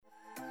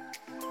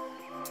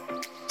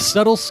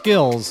Subtle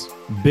skills,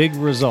 big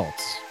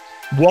results.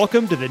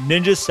 Welcome to the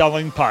Ninja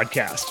Selling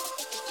Podcast.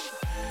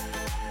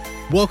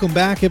 Welcome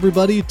back,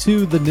 everybody,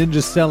 to the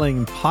Ninja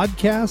Selling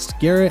Podcast.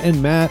 Garrett and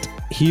Matt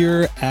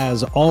here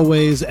as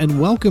always,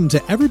 and welcome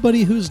to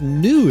everybody who's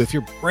new. If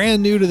you're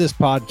brand new to this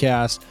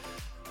podcast,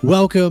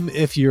 welcome.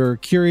 If you're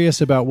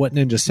curious about what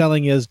Ninja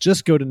Selling is,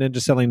 just go to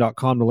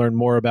ninjaselling.com to learn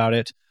more about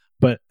it.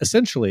 But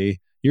essentially,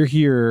 you're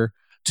here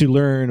to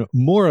learn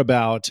more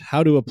about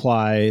how to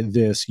apply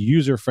this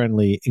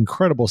user-friendly,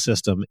 incredible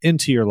system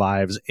into your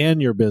lives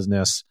and your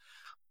business.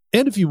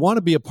 And if you want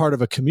to be a part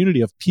of a community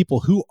of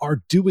people who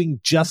are doing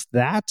just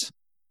that,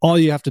 all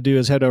you have to do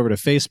is head over to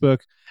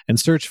Facebook and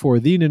search for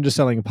the Ninja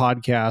Selling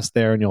Podcast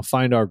there, and you'll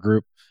find our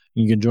group.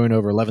 You can join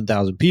over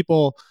 11,000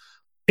 people.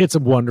 It's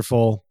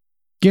wonderful.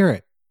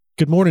 Garrett,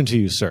 good morning to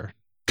you, sir.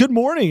 Good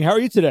morning. How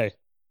are you today?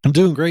 I'm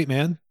doing great,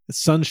 man. The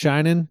sun's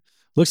shining.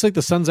 Looks like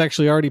the sun's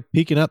actually already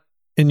peeking up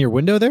in your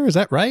window there. Is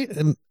that right?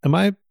 Am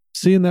I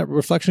seeing that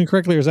reflection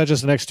correctly, or is that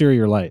just an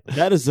exterior light?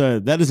 That is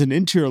an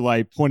interior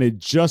light pointed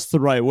just the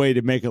right way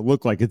to make it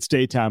look like it's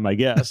daytime, I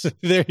guess.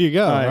 There you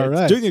go. All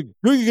right. It's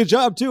doing a good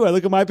job too. I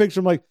look at my picture,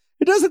 I'm like,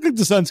 it does look like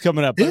the sun's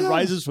coming up, but it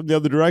rises from the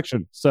other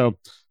direction. So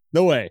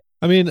no way.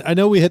 I mean, I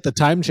know we hit the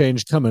time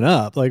change coming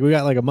up. Like we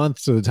got like a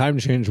month to the time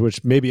change,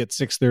 which maybe at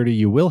 6:30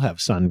 you will have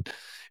sun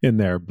in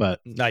there,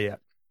 but not yet.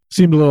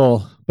 Seemed a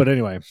little, but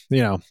anyway,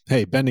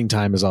 hey, bending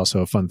time is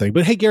also a fun thing.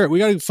 But hey, Garrett, we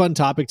got a fun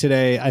topic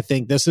today. I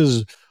think this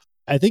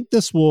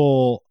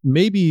will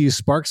maybe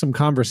spark some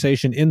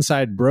conversation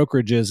inside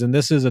brokerages. And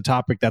this is a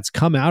topic that's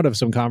come out of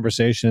some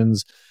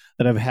conversations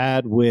that I've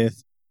had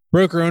with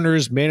broker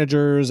owners,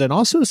 managers, and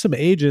also some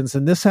agents.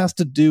 And this has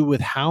to do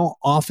with how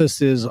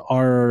offices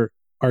are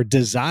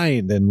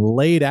designed and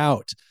laid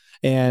out.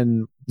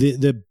 And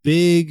the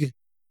big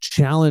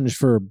challenge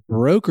for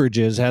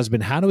brokerages has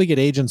been, how do we get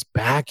agents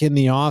back in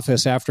the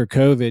office after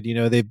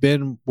COVID? They've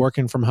been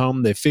working from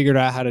home. They figured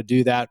out how to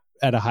do that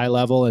at a high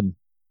level. And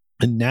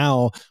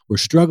now we're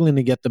struggling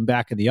to get them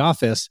back in the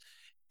office.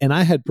 And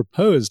I had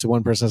proposed to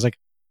one person, I was like,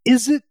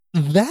 is it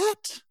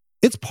that?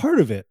 It's part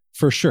of it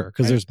for sure,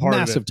 because there's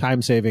massive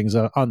time savings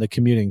on the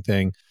commuting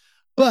thing.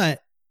 But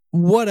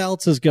what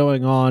else is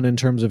going on in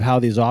terms of how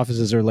these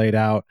offices are laid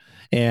out?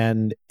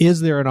 And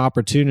is there an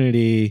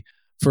opportunity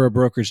for a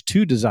brokerage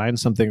to design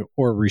something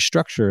or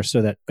restructure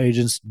so that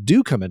agents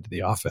do come into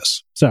the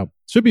office? So it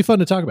should be fun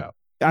to talk about.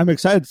 I'm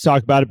excited to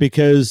talk about it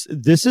because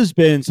this has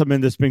been something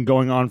that's been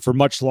going on for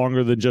much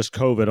longer than just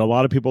COVID. A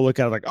lot of people look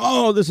at it like,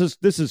 oh, this is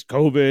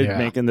COVID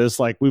making this,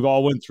 like we've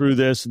all went through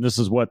this and this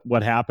is what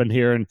happened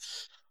here. And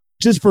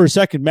just for a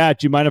second, Matt,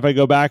 do you mind if I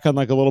go back on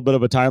like a little bit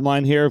of a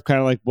timeline here of kind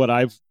of like what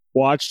I've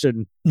watched?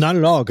 And not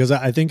at all, because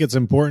I think it's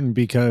important,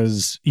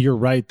 because you're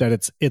right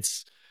that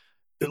it's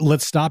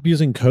let's stop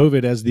using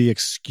COVID as the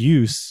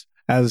excuse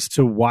as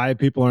to why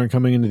people aren't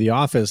coming into the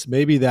office.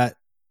 Maybe that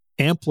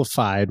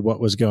amplified what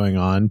was going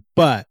on,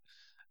 but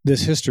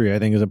this history, I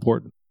think, is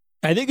important.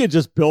 I think it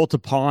just built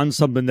upon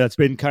something that's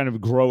been kind of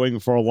growing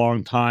for a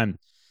long time.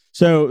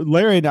 So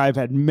Larry and I have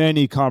had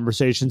many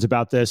conversations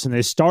about this, and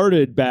they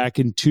started back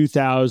in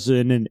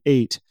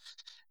 2008.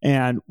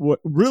 And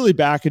really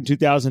back in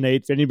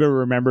 2008, if anybody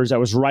remembers, that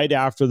was right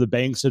after the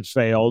banks had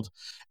failed.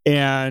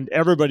 And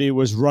everybody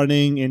was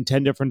running in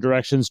 10 different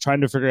directions,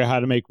 trying to figure out how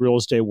to make real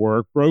estate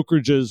work.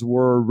 Brokerages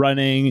were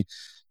running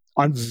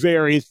on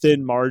very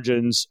thin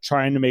margins,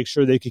 trying to make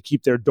sure they could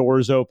keep their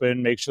doors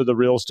open, make sure the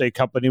real estate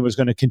company was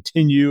going to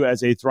continue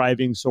as a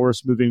thriving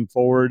source moving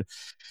forward.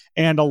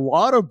 And a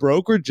lot of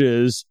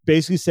brokerages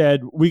basically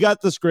said, we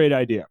got this great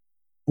idea.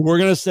 We're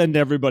going to send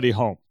everybody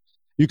home.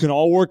 You can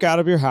all work out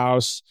of your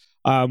house.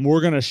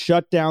 We're going to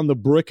shut down the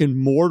brick and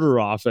mortar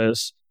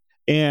office,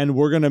 and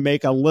we're going to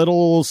make a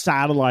little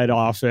satellite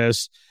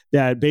office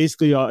that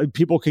basically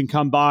people can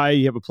come by.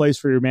 You have a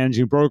place where your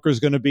managing broker is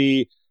going to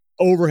be.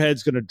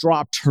 Overhead's going to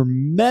drop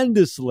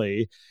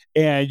tremendously,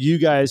 and you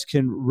guys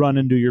can run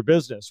and do your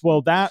business.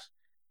 Well, that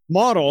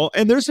model,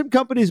 and there's some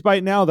companies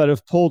right now that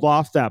have pulled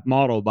off that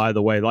model, by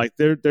the way. Like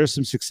there's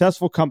some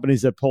successful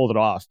companies that pulled it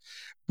off.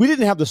 We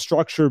didn't have the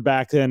structure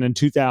back then in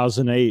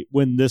 2008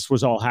 when this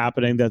was all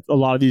happening that a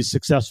lot of these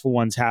successful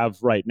ones have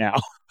right now.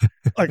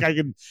 Like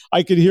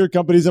I can hear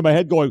companies in my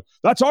head going,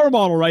 that's our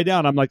model right now.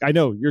 And I'm like, I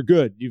know, you're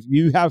good.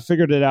 You have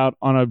figured it out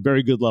on a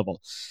very good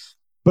level.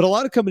 But a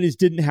lot of companies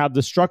didn't have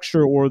the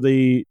structure or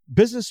the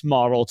business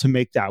model to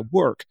make that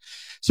work.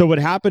 So what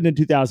happened in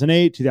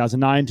 2008,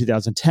 2009,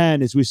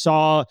 2010 is we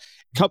saw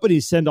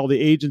companies send all the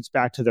agents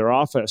back to their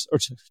office, or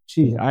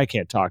I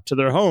can't talk, to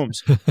their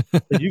homes.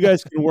 You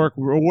guys can work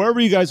wherever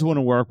you guys want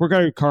to work. Work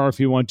out your car if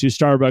you want to,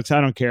 Starbucks, I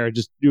don't care.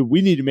 Just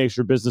we need to make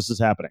sure business is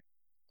happening.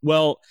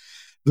 Well,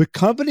 the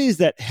companies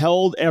that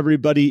held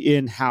everybody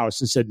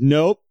in-house and said,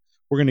 nope,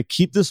 we're going to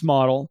keep this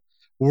model.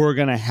 We're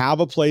going to have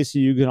a place that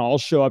you can all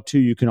show up to,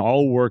 you can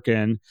all work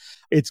in.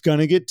 It's going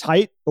to get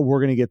tight, but we're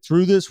going to get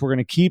through this. We're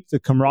going to keep the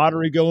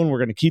camaraderie going. We're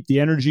going to keep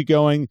the energy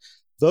going.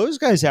 Those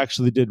guys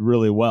actually did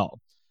really well.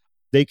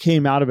 They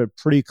came out of it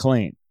pretty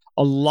clean.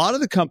 A lot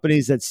of the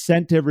companies that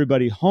sent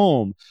everybody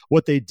home,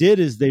 what they did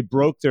is they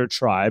broke their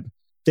tribe.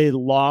 They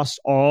lost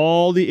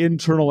all the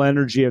internal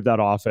energy of that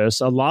office.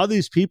 A lot of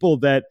these people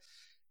that,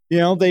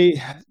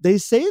 they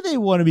say they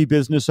want to be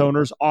business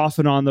owners off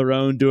and on their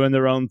own, doing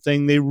their own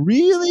thing. They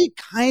really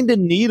kind of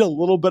need a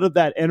little bit of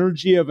that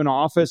energy of an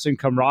office and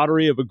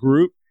camaraderie of a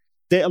group.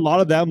 A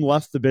lot of them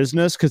left the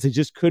business because they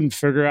just couldn't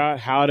figure out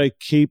how to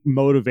keep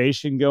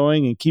motivation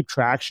going and keep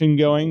traction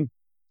going.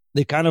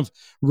 They kind of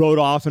rode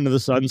off into the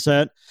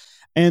sunset.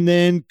 And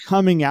then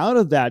coming out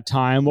of that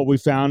time, what we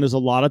found is a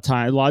lot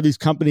of these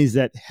companies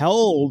that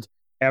held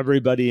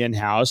everybody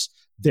in-house,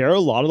 they're a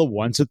lot of the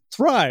ones that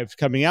thrived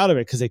coming out of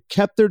it because they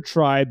kept their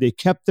tribe, they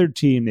kept their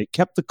team, they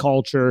kept the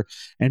culture,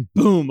 and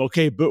boom,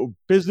 okay,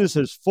 business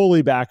is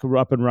fully back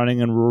up and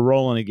running and we're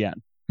rolling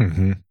again.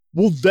 Mm-hmm.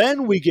 Well,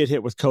 then we get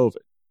hit with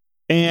COVID.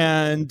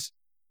 And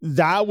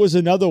that was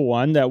another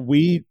one that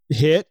we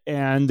hit.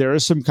 And there are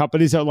some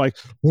companies that are like,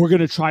 we're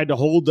going to try to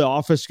hold the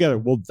office together.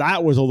 Well,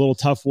 that was a little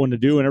tough one to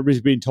do. And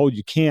everybody's being told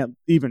you can't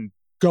even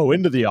go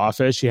into the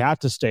office. You have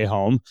to stay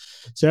home.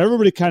 So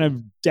everybody kind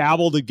of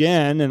dabbled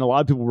again. And a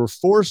lot of people were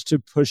forced to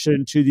push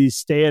into the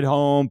stay at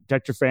home,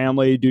 protect your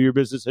family, do your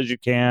business as you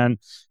can,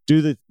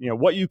 do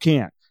what you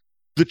can.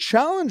 The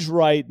challenge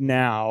right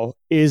now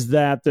is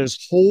that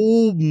this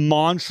whole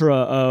mantra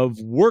of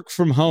work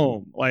from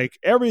home, like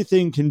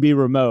everything can be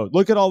remote.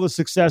 Look at all the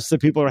success that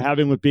people are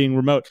having with being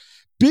remote.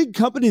 Big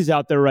companies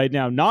out there right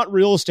now, not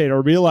real estate,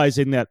 are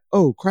realizing that,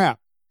 oh crap,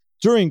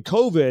 during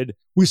COVID,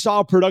 we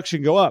saw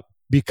production go up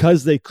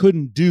because they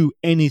couldn't do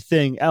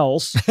anything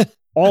else.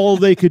 All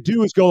they could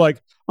do is go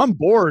like, I'm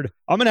bored.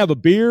 I'm going to have a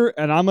beer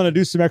and I'm going to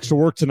do some extra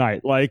work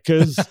tonight. Like,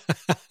 because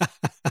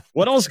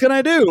what else can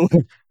I do?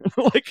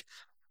 Like,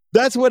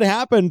 that's what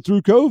happened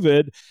through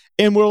COVID.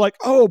 And we're like,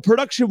 oh,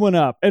 production went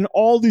up in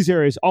all these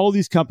areas, all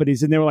these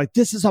companies. And they were like,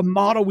 this is a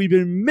model we've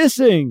been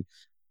missing.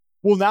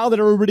 Well, now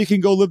that everybody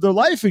can go live their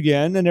life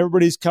again and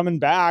everybody's coming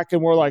back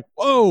and we're like,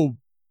 whoa,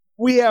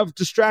 we have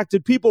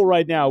distracted people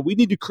right now. We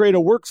need to create a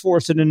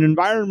workforce and an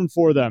environment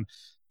for them.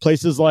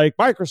 Places like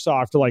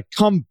Microsoft are like,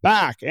 come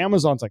back.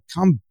 Amazon's like,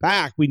 come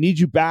back. We need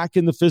you back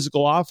in the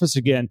physical office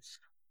again.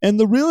 And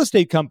the real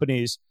estate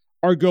companies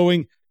are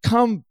going,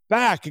 come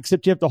back,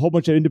 except you have a whole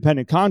bunch of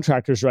independent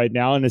contractors right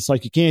now. And it's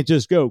like, you can't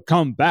just go,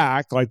 come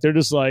back. Like, they're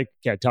just like,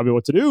 can't tell me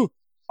what to do.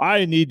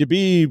 I need to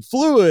be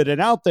fluid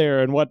and out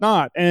there and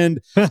whatnot.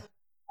 And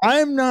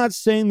I'm not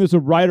saying there's a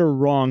right or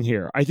wrong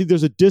here. I think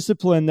there's a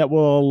discipline that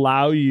will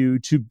allow you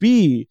to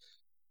be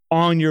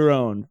on your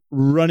own,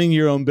 running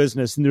your own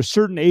business. And there's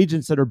certain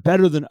agents that are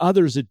better than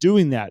others at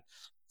doing that.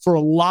 For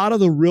a lot of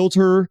the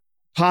realtor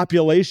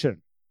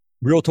population,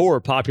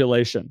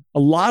 a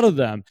lot of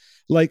them,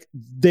 like,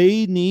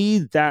 they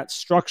need that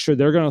structure.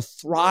 They're going to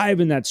thrive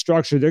in that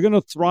structure. They're going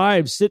to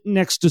thrive sitting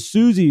next to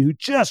Susie, who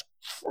just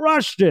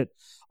crushed it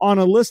on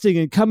a listing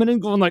and coming in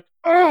going like,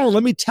 oh,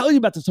 let me tell you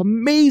about this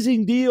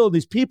amazing deal,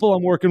 these people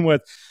I'm working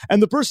with.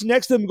 And the person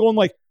next to them going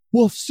like,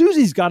 well, if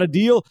Susie's got a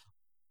deal,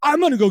 I'm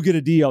going to go get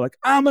a deal. Like,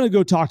 I'm going to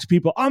go talk to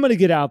people. I'm going to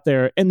get out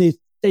there. And they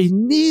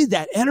need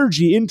that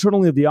energy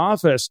internally of the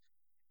office.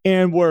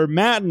 And where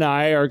Matt and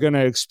I are going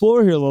to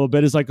explore here a little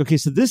bit is like, okay,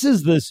 so this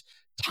is this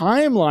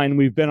timeline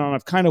we've been on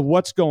of kind of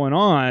what's going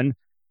on,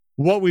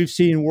 what we've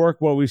seen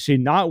work, what we've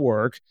seen not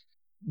work.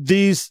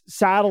 These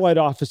satellite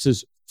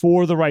offices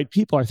for the right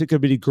people, I think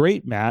it'd be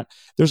great, Matt.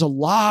 There's a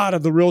lot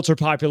of the realtor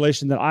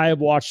population that I have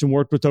watched and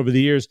worked with over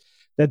the years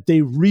that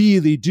they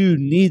really do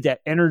need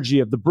that energy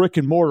of the brick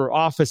and mortar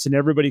office and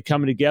everybody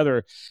coming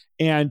together.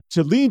 And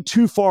to lean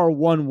too far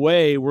one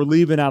way, we're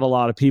leaving out a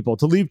lot of people.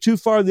 To leave too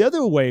far the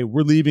other way,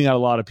 we're leaving out a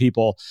lot of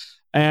people.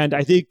 And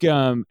I think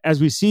as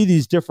we see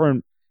these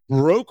different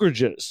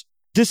brokerages,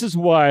 this is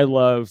why I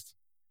love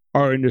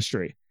our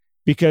industry,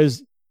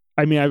 because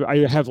I mean,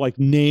 I have like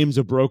names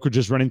of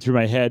brokerages running through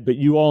my head, but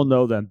you all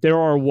know them. There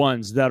are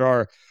ones that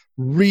are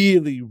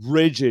really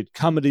rigid,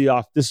 coming to the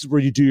office. This is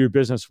where you do your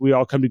business. We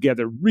all come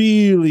together.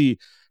 Really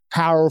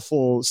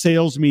powerful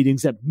sales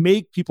meetings that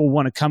make people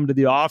want to come to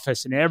the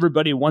office, and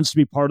everybody wants to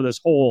be part of this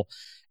whole.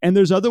 And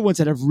there's other ones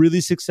that have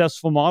really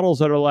successful models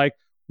that are like,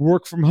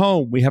 work from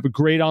home. We have a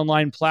great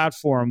online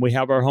platform. We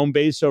have our home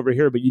base over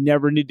here, but you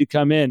never need to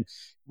come in.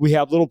 We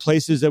have little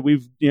places that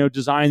we've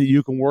designed that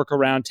you can work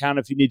around town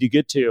if you need to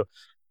get to.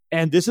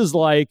 And this is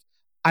like,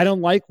 I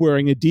don't like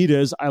wearing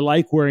Adidas. I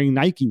like wearing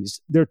Nikes.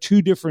 They're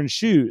two different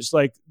shoes.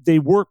 Like, they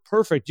work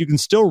perfect. You can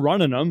still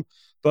run in them,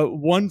 but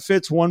one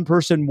fits one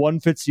person, one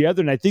fits the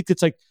other. And I think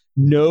it's like,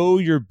 know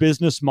your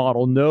business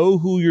model, know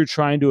who you're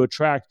trying to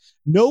attract,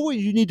 know what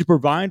you need to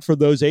provide for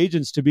those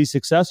agents to be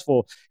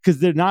successful, because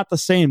they're not the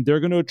same. They're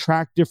going to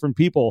attract different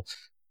people.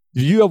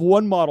 If you have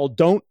one model,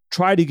 don't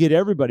try to get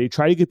everybody.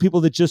 Try to get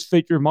people that just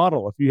fit your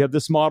model. If you have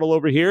this model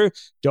over here,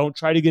 don't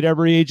try to get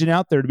every agent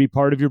out there to be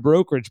part of your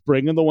brokerage.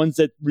 Bring in the ones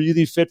that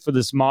really fit for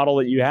this model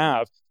that you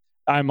have.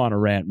 I'm on a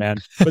rant, man.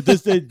 But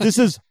this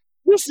is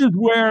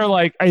where,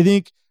 like, I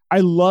think I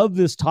love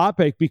this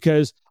topic,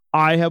 because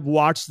I have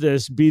watched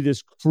this be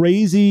this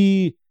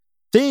crazy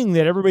thing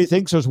that everybody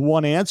thinks there's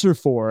one answer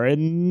for.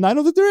 And I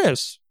don't think there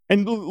is.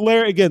 And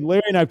Larry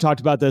and I have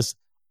talked about this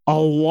a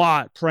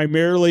lot,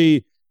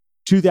 primarily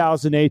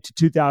 2008 to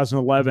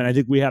 2011, I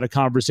think we had a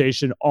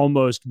conversation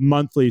almost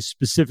monthly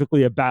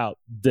specifically about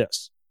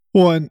this.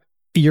 Well, and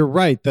you're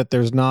right that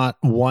there's not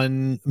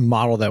one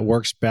model that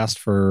works best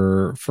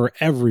for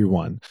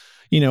everyone.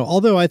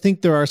 Although I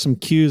think there are some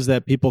cues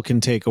that people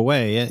can take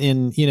away.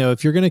 And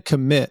if you're going to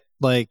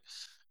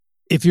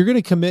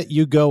commit,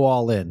 you go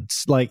all in.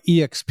 Like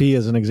EXP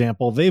as an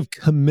example, they've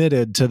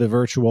committed to the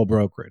virtual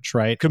brokerage,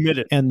 right?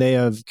 Committed. And they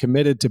have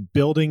committed to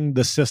building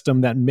the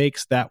system that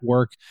makes that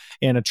work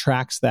and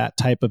attracts that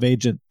type of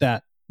agent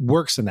that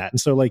works in that. And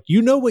so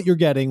what you're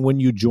getting when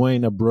you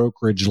join a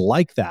brokerage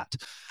like that.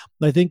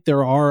 I think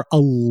there are a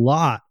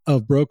lot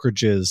of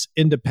brokerages,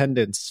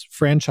 independents,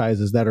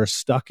 franchises that are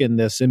stuck in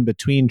this in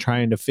between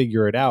trying to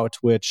figure it out,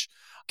 which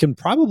can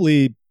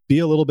probably be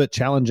a little bit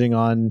challenging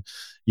on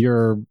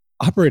your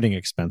operating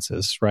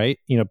expenses, right?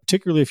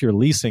 Particularly if you're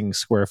leasing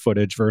square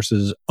footage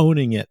versus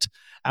owning it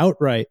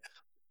outright.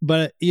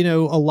 But, a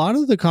lot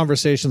of the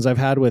conversations I've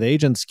had with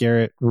agents,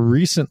 Garrett,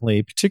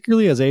 recently,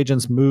 particularly as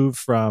agents move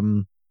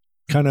from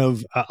kind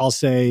of, I'll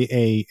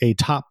say, a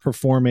top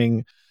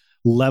performing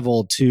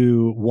level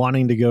to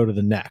wanting to go to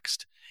the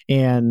next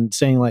and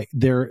saying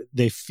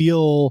they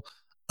feel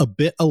a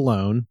bit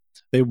alone.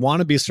 They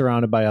want to be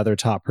surrounded by other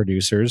top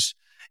producers,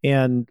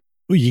 and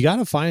you got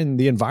to find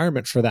the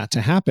environment for that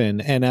to happen.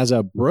 And as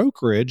a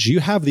brokerage, you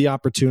have the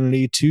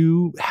opportunity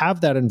to have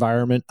that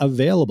environment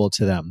available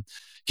to them.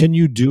 Can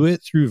you do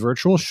it through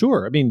virtual?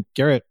 Sure. I mean,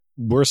 Garrett,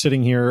 we're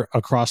sitting here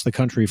across the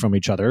country from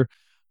each other,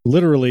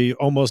 literally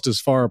almost as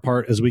far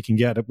apart as we can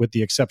get, with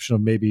the exception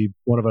of maybe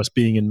one of us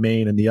being in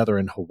Maine and the other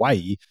in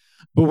Hawaii.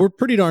 But we're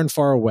pretty darn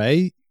far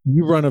away.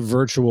 You run a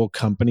virtual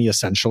company,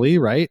 essentially,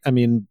 right? I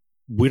mean,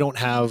 we don't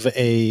have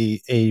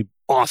a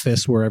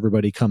office where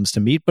everybody comes to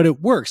meet, but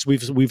it works.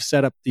 We've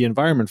set up the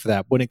environment for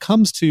that. When it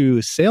comes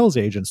to sales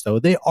agents, though,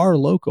 they are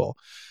local.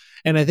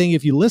 And I think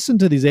if you listen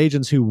to these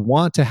agents who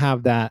want to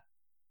have that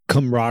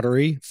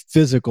camaraderie,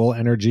 physical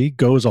energy,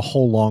 goes a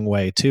whole long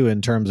way too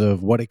in terms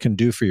of what it can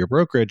do for your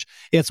brokerage.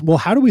 It's, well,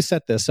 how do we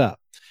set this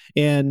up?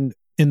 And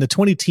in the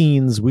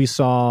 2010s, we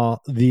saw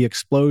the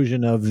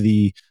explosion of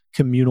the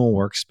communal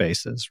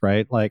workspaces,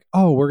 right?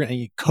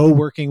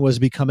 Co-working was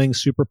becoming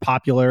super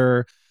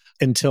popular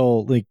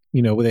until they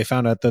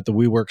found out that the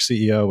WeWork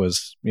CEO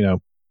was,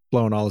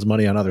 blowing all his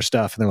money on other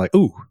stuff. And they're like,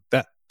 ooh,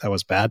 that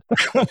was bad.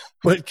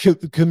 But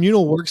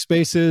communal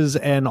workspaces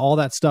and all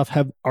that stuff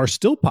are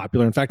still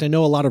popular. In fact, I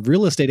know a lot of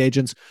real estate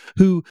agents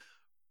who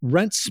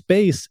rent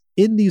space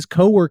in these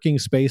co-working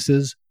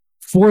spaces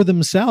for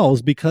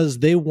themselves because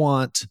they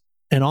want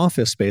an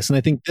office space. And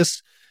I think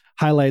this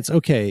highlights,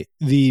 okay,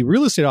 the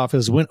real estate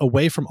office went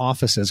away from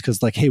offices because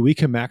hey, we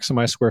can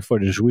maximize square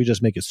footage. We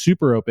just make it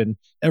super open.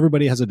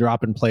 Everybody has a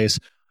drop-in place.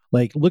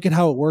 Look at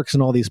how it works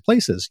in all these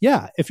places.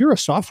 Yeah, if you're a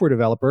software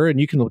developer and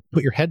you can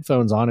put your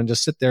headphones on and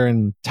just sit there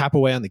and tap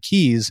away on the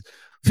keys,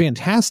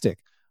 fantastic.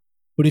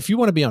 But if you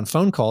want to be on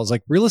phone calls,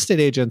 real estate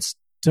agents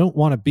don't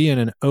want to be in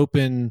an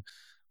open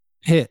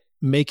pit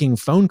making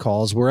phone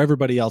calls where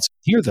everybody else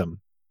can hear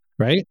them,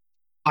 right?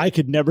 I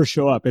could never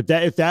show up.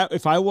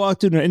 If I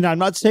walked in, and I'm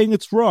not saying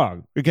it's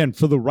wrong. Again,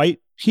 for the right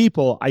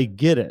people, I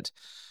get it.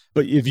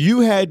 But if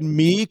you had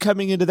me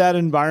coming into that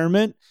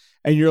environment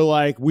and you're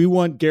like, we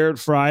want Garrett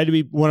Fry to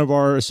be one of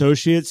our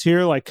associates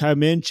here,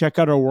 come in, check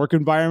out our work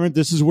environment.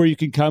 This is where you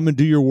can come and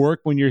do your work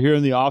when you're here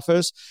in the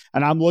office.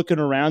 And I'm looking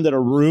around at a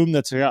room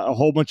that's got a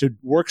whole bunch of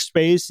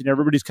workspace and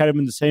everybody's kind of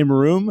in the same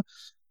room.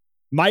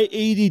 My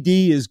ADD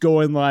is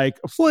going well,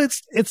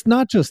 it's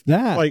not just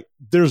that.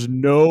 There's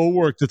no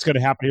work that's going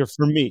to happen here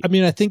for me. I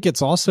mean, I think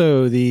it's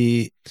also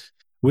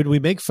when we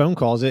make phone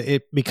calls,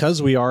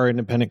 because we are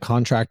independent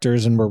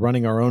contractors and we're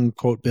running our own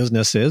quote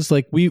businesses,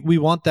 we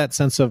want that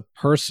sense of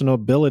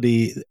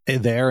personability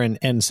there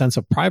and sense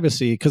of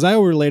privacy. Because I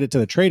relate it to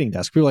the trading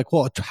desk. People are like,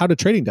 well, how do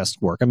trading desks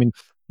work? I mean,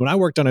 when I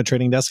worked on a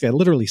trading desk, I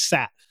literally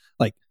sat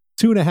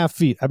 2.5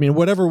 feet. I mean,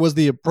 whatever was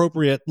the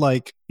appropriate,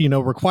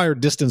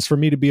 required distance for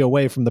me to be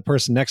away from the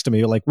person next to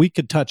me. We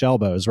could touch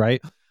elbows,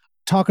 right?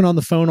 Talking on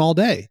the phone all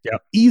day. Yeah.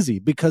 Easy,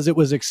 because it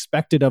was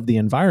expected of the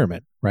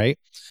environment, right?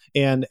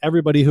 And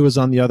everybody who was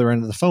on the other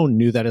end of the phone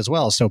knew that as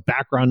well. So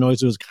background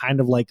noise was kind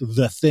of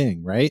the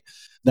thing, right?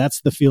 That's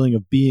the feeling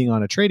of being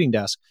on a trading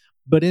desk.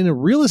 But in a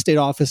real estate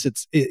office,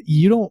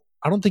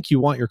 I don't think you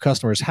want your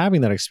customers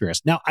having that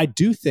experience. Now, I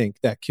do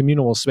think that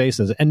communal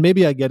spaces, and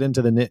maybe I get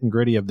into the nit and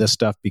gritty of this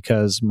stuff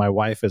because my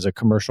wife is a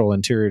commercial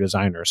interior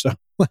designer. So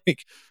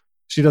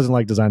she doesn't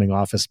like designing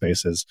office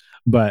spaces,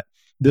 but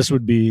this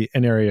would be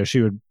an area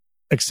she would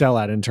excel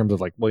at in terms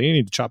of well, you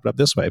need to chop it up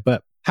this way.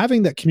 But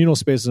having that communal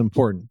space is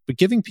important, but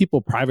giving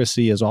people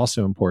privacy is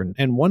also important.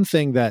 And one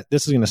thing that,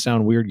 this is going to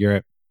sound weird,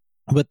 Garrett,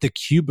 but the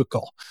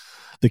cubicle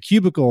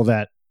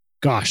that,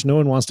 gosh, no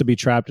one wants to be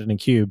trapped in a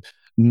cube.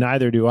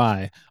 Neither do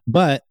I.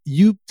 But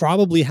you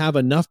probably have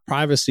enough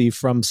privacy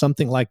from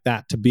something like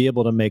that to be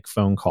able to make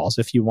phone calls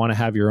if you want to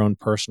have your own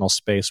personal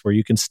space where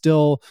you can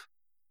still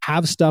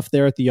have stuff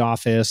there at the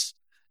office,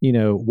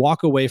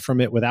 walk away from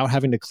it without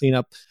having to clean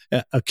up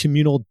a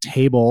communal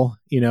table.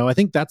 I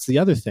think that's the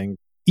other thing.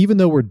 Even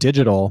though we're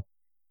digital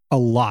a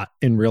lot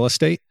in real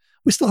estate,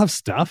 we still have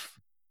stuff.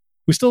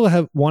 We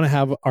still want to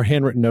have our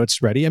handwritten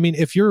notes ready. I mean,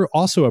 if you're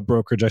also a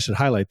brokerage, I should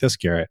highlight this,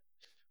 Garrett.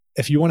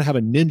 If you want to have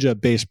a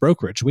ninja-based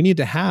brokerage, we need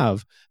to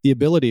have the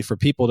ability for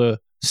people to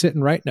sit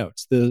and write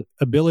notes, the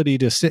ability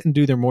to sit and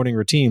do their morning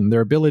routine,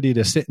 their ability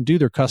to sit and do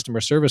their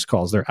customer service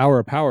calls, their hour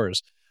of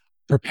powers,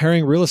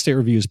 preparing real estate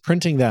reviews,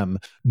 printing them,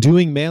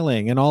 doing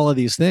mailing, and all of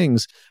these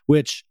things,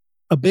 which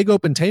a big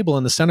open table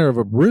in the center of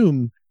a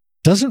room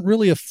doesn't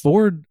really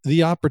afford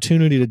the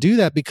opportunity to do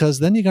that, because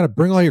then you got to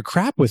bring all your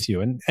crap with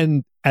you.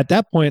 And at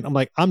that point, I'm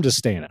like, I'm just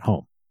staying at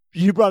home.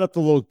 You brought up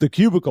the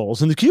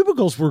cubicles, and the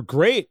cubicles were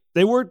great.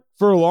 They worked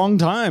for a long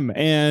time.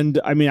 And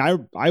I mean,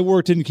 I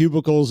worked in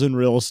cubicles in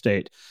real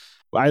estate.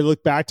 I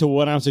look back to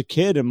when I was a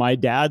kid in my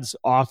dad's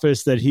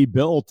office that he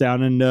built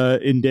down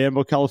in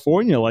Danville,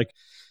 California. Like,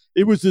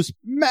 it was this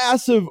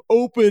massive,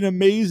 open,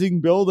 amazing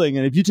building.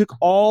 And if you took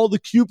all the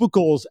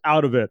cubicles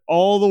out of it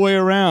all the way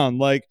around,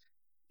 like,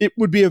 it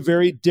would be a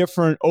very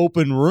different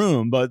open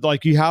room. But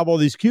like, you have all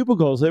these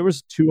cubicles. There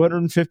was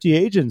 250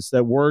 agents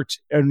that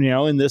worked, and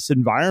in this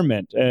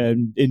environment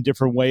and in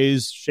different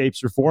ways,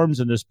 shapes, or forms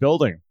in this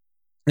building.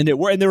 And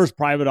there was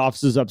private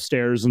offices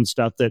upstairs and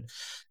stuff that,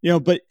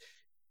 but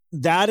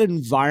that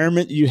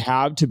environment you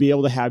have to be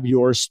able to have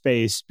your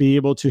space, be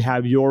able to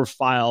have your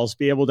files,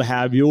 be able to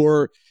have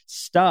your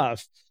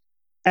stuff,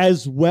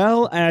 as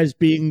well as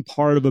being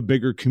part of a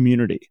bigger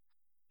community.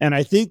 And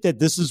I think that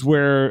this is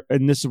where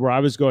I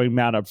was going,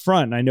 Matt, up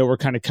front. I know we're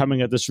kind of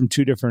coming at this from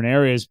two different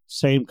areas,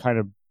 same kind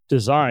of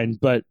design,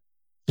 but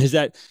is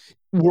that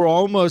we're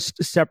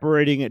almost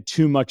separating it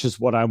too much is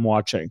what I'm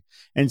watching,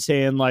 and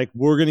saying, like,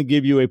 we're going to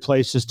give you a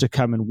place just to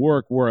come and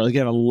work, where,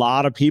 again, a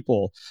lot of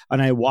people,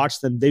 and I watch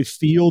them, they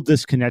feel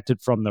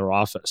disconnected from their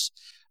office.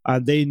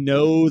 They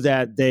know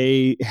that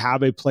they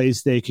have a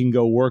place they can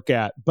go work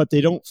at, but they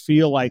don't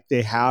feel like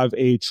they have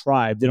a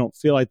tribe. They don't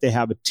feel like they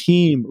have a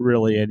team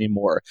really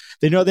anymore.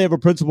 They know they have a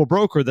principal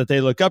broker that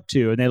they look up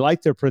to, and they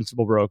like their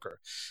principal broker.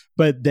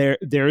 But there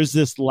is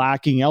this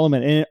lacking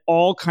element, and it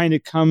all kind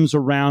of comes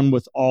around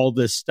with all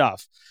this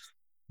stuff.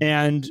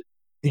 And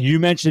you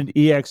mentioned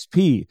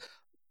EXP.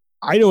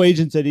 I know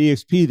agents at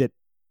EXP that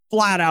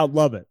flat out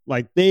love it.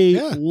 Like, they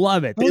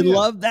love it. They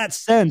love that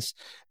sense.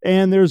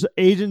 And there's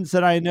agents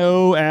that I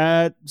know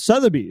at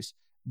Sotheby's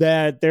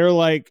that they're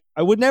like,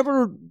 I would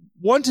never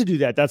want to do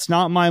that. That's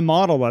not my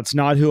model. That's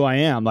not who I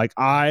am. Like,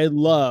 I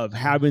love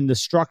having the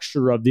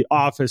structure of the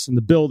office and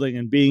the building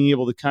and being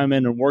able to come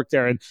in and work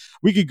there. And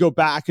we could go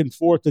back and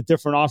forth to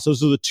different offices.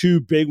 Those are the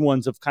two big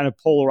ones of kind of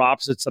polar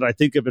opposites that I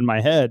think of in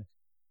my head.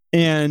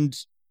 And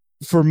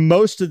for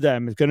most of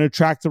them, it's going to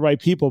attract the right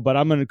people. But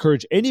I'm going to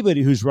encourage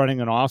anybody who's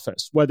running an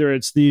office, whether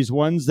it's these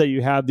ones that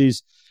you have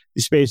these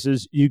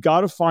spaces, you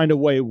got to find a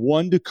way,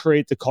 one, to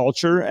create the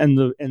culture and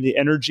the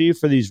energy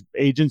for these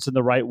agents in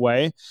the right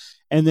way.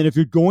 And then if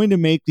you're going to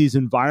make these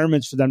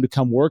environments for them to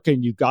come work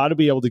in, you got to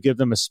be able to give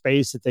them a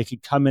space that they can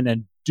come in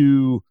and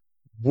do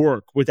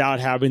work without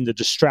having the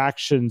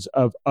distractions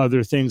of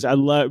other things. I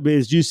love,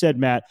 as you said,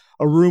 Matt,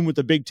 a room with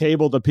a big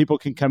table that people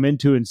can come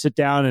into and sit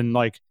down and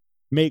like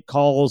make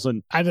calls.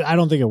 And I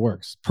don't think it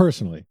works,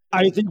 personally.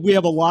 I think we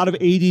have a lot of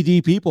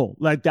ADD people.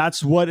 Like,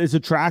 that's what is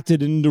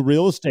attracted into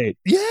real estate.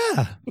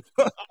 Yeah.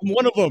 I'm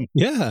one of them.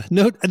 Yeah.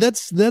 No,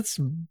 that's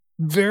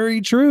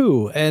very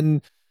true.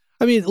 And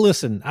I mean,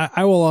 listen,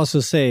 I will also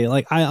say,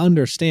 like, I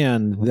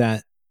understand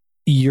that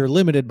you're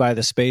limited by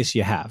the space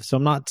you have. So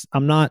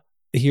I'm not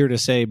here to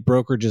say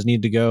brokerages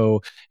need to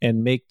go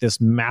and make this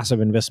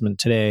massive investment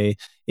today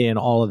in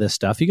all of this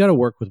stuff. You got to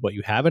work with what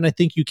you have. And I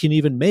think you can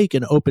even make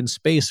an open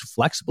space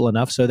flexible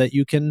enough so that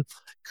you can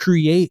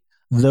create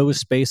those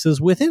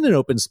spaces within an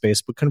open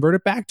space, but convert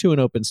it back to an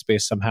open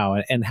space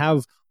somehow, and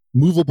have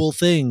movable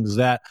things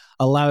that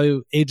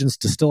allow agents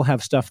to still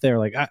have stuff there.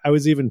 Like, I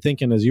was even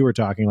thinking as you were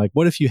talking, like,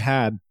 what if you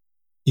had,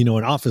 an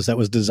office that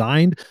was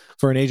designed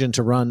for an agent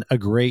to run a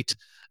great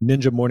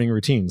ninja morning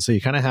routine. So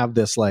you kind of have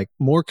this like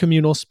more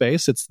communal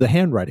space. It's the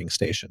handwriting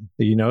station,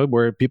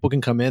 where people can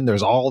come in.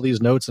 There's all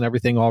these notes and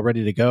everything all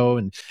ready to go.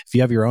 And if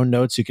you have your own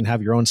notes, you can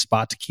have your own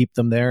spot to keep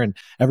them there. And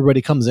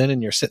everybody comes in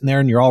and you're sitting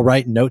there and you're all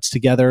writing notes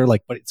together,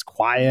 like, but it's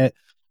quiet.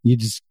 You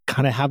just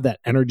kind of have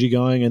that energy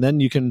going. And then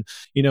you can,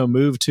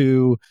 move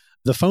to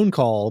the phone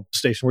call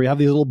station where you have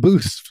these little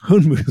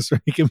phone booths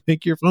where you can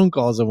make your phone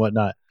calls and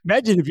whatnot.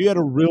 Imagine if you had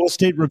a real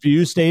estate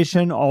review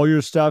station, all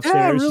your stuff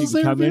there. So you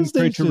can come in,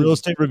 create your real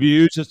estate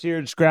reviews, just here,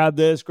 just grab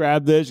this,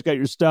 you got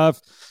your stuff,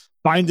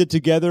 bind it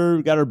together.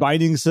 We got our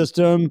binding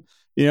system,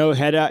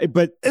 head out.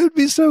 But it would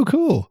be so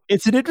cool.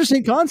 It's an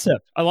interesting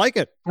concept. I like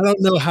it. I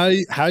don't know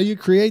how you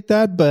create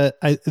that, but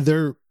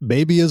there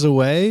maybe is a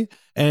way.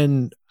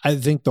 And I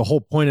think the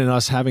whole point in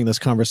us having this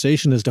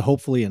conversation is to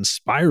hopefully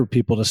inspire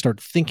people to start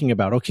thinking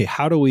about, okay,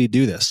 how do we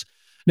do this?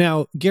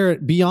 Now,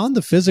 Garrett, beyond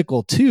the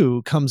physical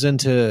too comes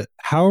into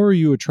how are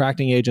you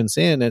attracting agents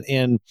in?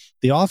 And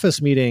the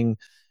office meeting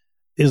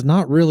is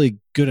not really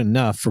good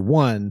enough, for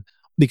one,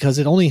 because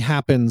it only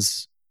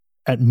happens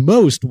at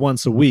most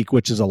once a week,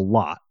 which is a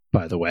lot.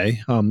 by the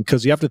way,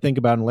 because you have to think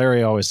about, and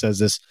Larry always says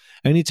this,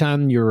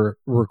 anytime you're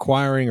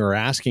requiring or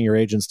asking your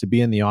agents to be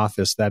in the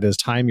office, that is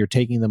time you're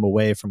taking them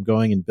away from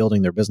going and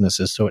building their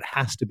businesses. So it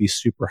has to be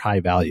super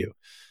high value.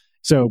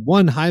 So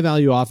one, high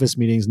value office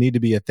meetings need to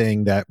be a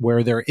thing that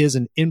where there is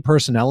an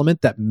in-person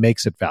element that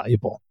makes it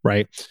valuable,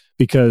 right?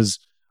 Because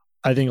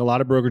I think a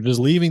lot of brokerages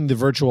leaving the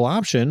virtual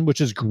option,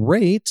 which is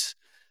great,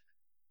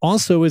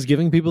 also is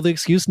giving people the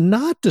excuse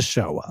not to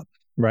show up,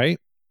 right?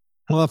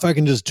 Well, if I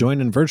can just join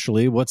in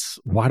virtually,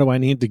 why do I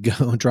need to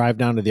go drive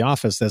down to the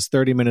office? That's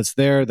 30 minutes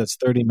there. That's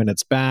 30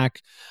 minutes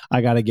back. I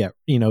got to get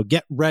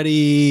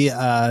ready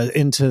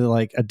into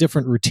like a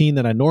different routine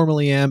than I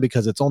normally am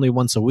because it's only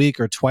once a week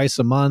or twice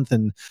a month.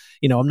 And,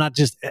 I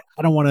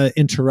don't want to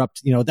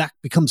interrupt, that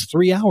becomes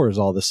 3 hours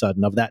all of a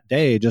sudden of that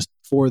day just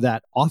for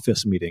that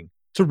office meeting.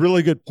 It's a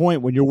really good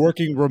point. When you're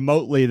working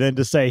remotely, then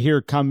to say,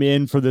 here, come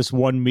in for this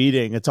one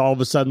meeting, it's all of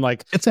a sudden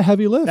like it's a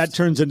heavy lift. That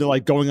turns into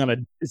like going on a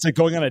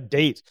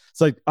date. It's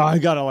like, oh, I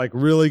got to like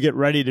really get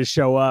ready to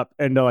show up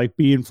and to like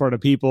be in front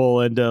of people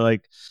and to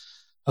like,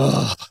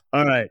 all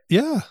right.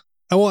 Yeah.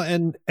 Well,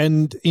 and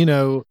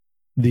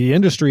the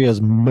industry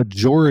is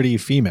majority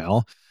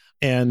female,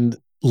 and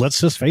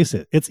let's just face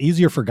it, it's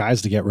easier for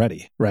guys to get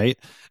ready, right?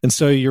 And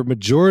so your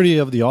majority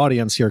of the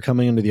audience here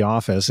coming into the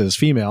office is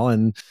female,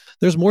 and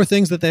there's more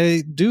things that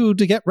they do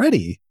to get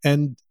ready,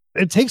 and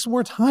it takes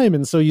more time.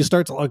 And so you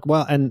start to like,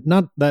 well, and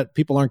not that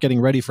people aren't getting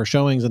ready for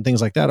showings and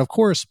things like that, of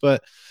course,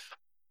 but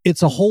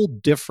it's a whole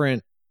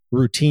different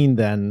routine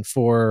then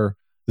for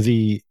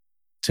the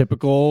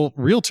typical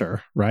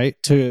realtor, right?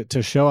 To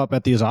show up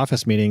at these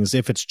office meetings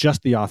if it's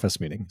just the office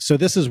meeting. So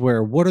this is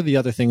where, what are the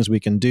other things we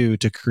can do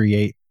to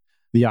create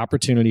the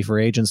opportunity for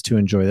agents to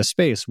enjoy the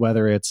space?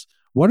 Whether it's,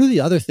 what are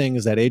the other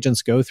things that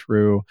agents go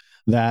through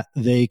that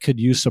they could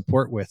use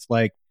support with,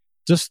 like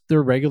just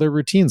their regular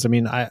routines? I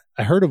mean, I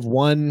heard of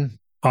one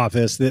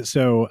office that,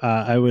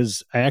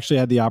 I actually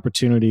had the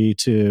opportunity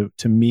to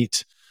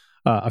meet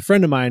a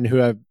friend of mine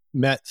who I've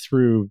met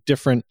through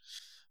different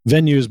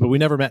venues, but we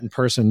never met in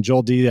person,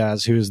 Joel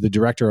Diaz, who's the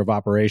director of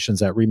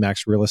operations at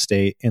Remax Real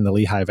Estate in the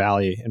Lehigh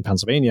Valley in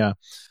Pennsylvania.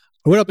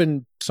 I went up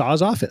and saw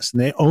his office,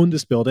 and they owned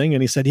this building.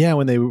 And he said, yeah,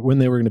 when they were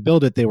going to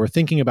build it, they were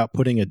thinking about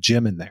putting a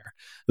gym in there.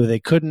 But they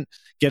couldn't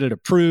get it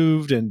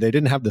approved, and they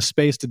didn't have the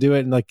space to do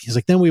it. And he's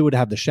like, then we would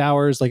have the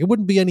showers. Like, it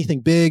wouldn't be anything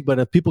big, but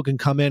if people can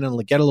come in and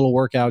like get a little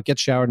workout, get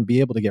showered, and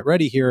be able to get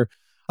ready here,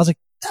 I was like,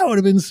 that would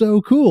have been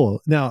so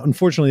cool. Now,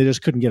 unfortunately, they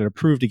just couldn't get it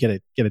approved to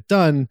get it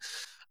done.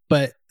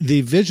 But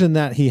the vision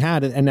that he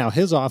had, and now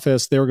his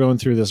office, they were going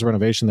through this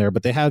renovation there,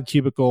 but they had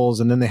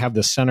cubicles, and then they have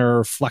the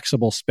center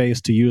flexible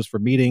space to use for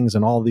meetings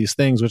and all these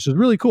things, which is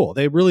really cool.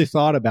 They really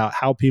thought about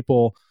how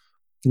people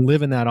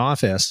live in that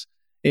office.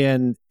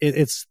 And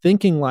it's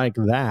thinking like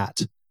that,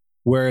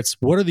 where it's,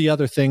 what are the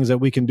other things that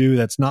we can do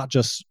that's not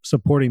just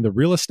supporting the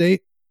real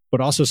estate,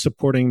 but also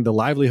supporting the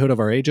livelihood of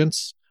our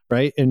agents,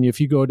 right? And if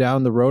you go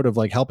down the road of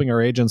like helping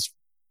our agents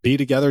be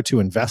together to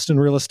invest in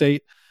real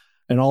estate,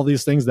 and all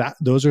these things,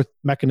 those are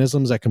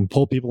mechanisms that can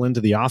pull people into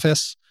the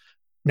office.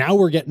 Now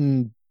we're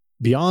getting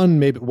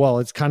beyond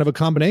it's kind of a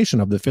combination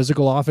of the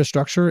physical office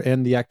structure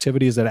and the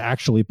activities that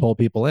actually pull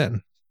people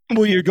in.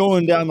 Well, you're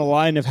going down the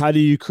line of how do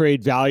you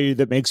create value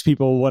that makes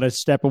people want to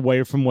step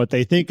away from what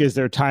they think is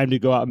their time to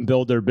go out and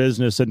build their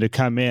business and to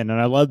come in. And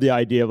I love the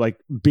idea of like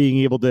being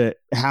able to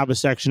have a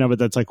section of it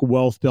that's like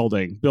wealth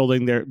building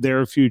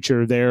their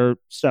future, their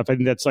stuff. I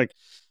think that's like,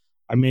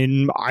 I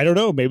mean, I don't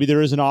know. Maybe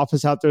there is an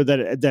office out there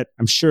that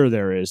I'm sure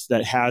there is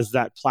that has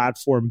that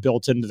platform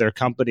built into their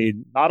company.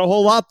 Not a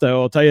whole lot,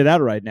 though. I'll tell you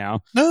that right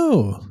now.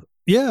 No.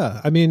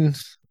 Yeah. I mean,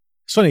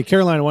 it's funny.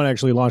 Carolina One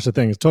actually launched a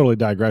thing. It's totally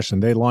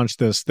digression. They launched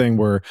this thing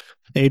where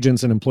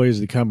agents and employees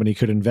of the company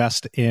could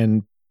invest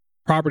in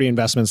property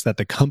investments that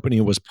the company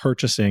was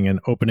purchasing and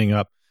opening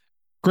up.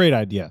 Great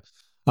idea.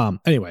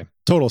 Anyway,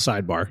 total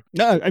sidebar.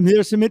 No, I mean,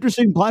 there's some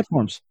interesting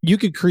platforms. You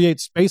could create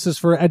spaces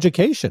for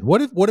education.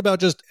 What about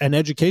just an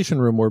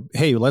education room where,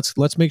 hey, let's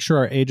make sure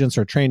our agents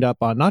are trained up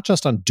on not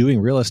just on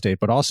doing real estate,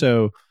 but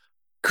also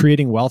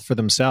creating wealth for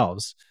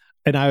themselves.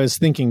 And I was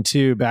thinking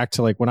too, back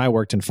to like when I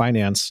worked in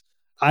finance,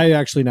 I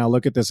actually now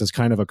look at this as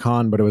kind of a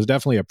con, but it was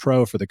definitely a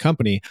pro for the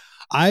company.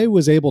 I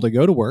was able to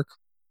go to work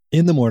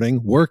in the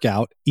morning, work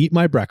out, eat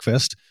my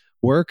breakfast,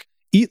 work,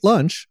 eat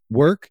lunch,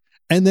 work,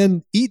 and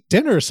then eat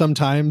dinner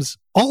sometimes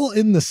all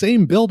in the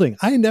same building.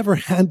 I never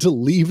had to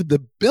leave the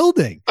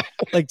building.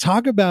 Like,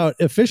 talk about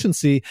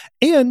efficiency.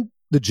 And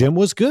the gym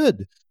was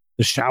good.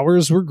 The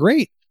showers were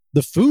great.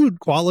 The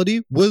food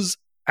quality was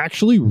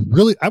actually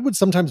really, I would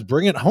sometimes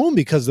bring it home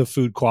because the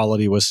food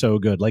quality was so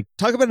good. Like,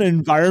 talk about an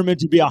environment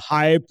to be a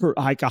high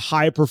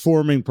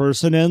performing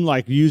person in,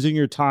 like using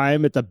your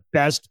time at the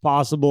best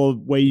possible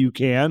way you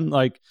can.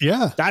 Like,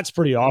 yeah, that's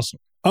pretty awesome.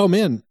 Oh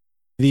man,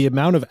 the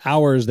amount of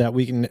hours that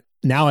we can,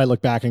 now I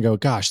look back and go,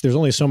 gosh, there's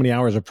only so many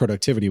hours of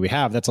productivity we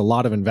have. That's a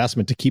lot of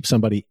investment to keep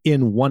somebody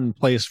in one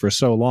place for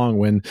so long,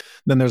 when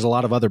then there's a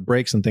lot of other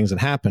breaks and things that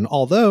happen.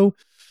 Although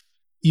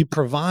you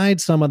provide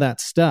some of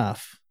that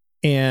stuff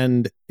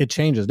and it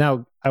changes.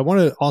 Now, I want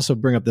to also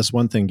bring up this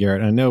one thing,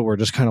 Garrett. I know we're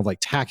just kind of like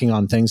tacking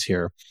on things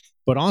here,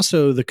 but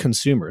also the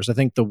consumers. I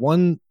think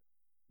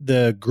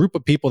the group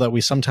of people that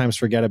we sometimes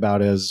forget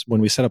about is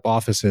when we set up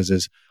offices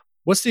is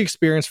what's the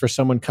experience for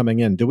someone coming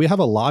in? Do we have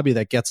a lobby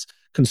that gets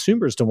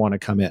consumers to want to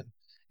come in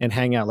and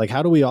hang out? Like,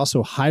 how do we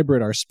also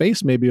hybrid our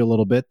space maybe a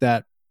little bit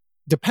that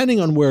depending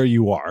on where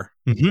you are?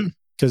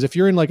 Because if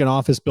you're in like an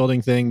office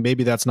building thing,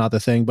 maybe that's not the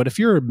thing. But if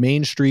you're a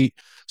Main Street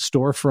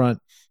storefront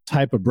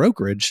type of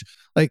brokerage,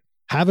 like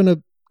having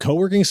a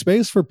co-working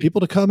space for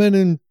people to come in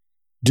and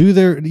do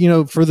their,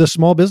 for the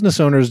small business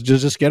owners to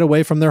just get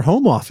away from their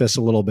home office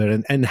a little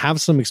bit and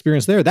have some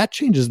experience there, that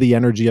changes the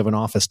energy of an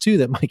office too,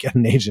 that might get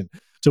an agent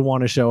to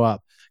want to show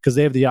up because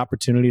they have the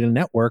opportunity to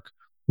network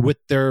with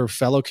their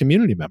fellow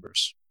community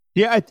members.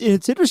 Yeah,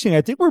 it's interesting.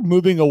 I think we're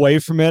moving away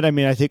from it. I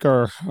mean, I think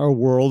our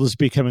world is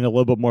becoming a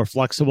little bit more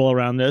flexible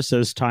around this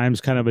as times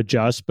kind of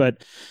adjust.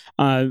 But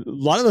a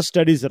lot of the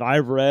studies that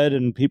I've read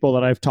and people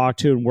that I've talked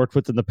to and worked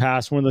with in the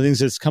past, one of the things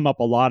that's come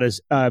up a lot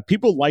is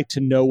people like to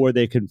know where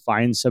they can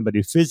find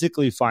somebody,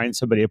 physically find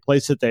somebody, a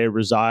place that they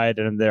reside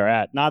and they're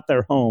at, not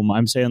their home.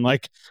 I'm saying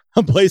like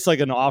a place like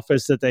an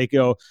office that they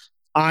go,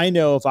 I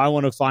know if I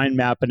want to find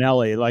Matt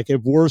Pinelli, like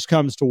if worse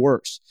comes to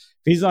worse,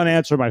 if he's not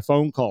answering my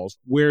phone calls,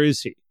 where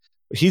is he?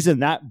 He's in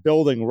that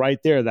building right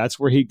there. That's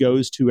where he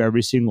goes to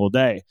every single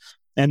day.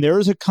 And there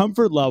is a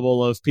comfort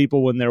level of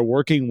people when they're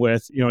working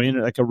with, in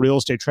like a real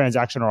estate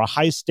transaction or a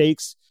high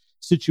stakes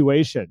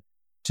situation,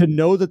 to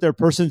know that their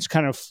person's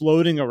kind of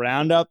floating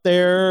around out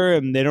there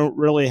and they don't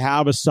really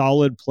have a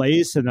solid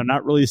place and they're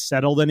not really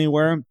settled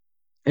anywhere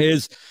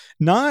is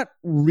not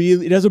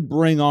really, it doesn't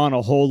bring on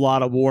a whole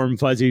lot of warm,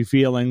 fuzzy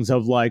feelings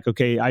of like,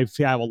 okay, I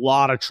have a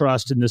lot of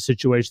trust in the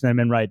situation I'm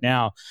in right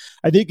now.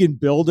 I think in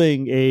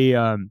building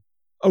a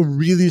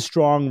really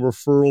strong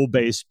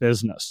referral-based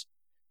business,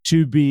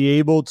 to be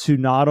able to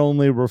not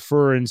only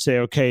refer and say,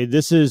 okay,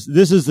 this is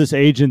this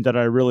agent that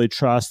I really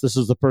trust. This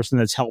is the person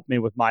that's helped me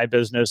with my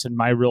business and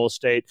my real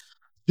estate.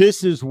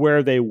 This is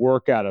where they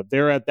work out of.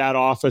 They're at that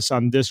office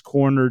on this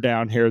corner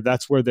down here.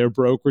 That's where their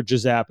brokerage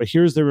is at. But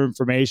here's their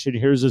information.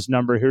 Here's his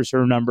number. Here's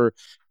her number.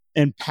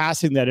 And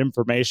passing that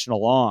information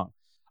along.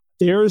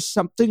 There is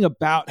something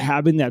about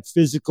having that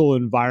physical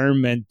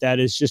environment that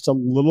is just a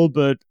little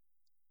bit,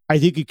 I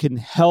think it can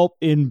help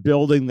in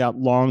building that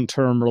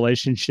long-term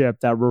relationship,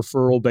 that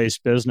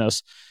referral-based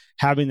business,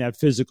 having that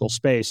physical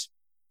space.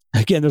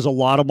 Again, there's a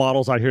lot of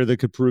models out here that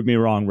could prove me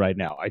wrong right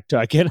now. I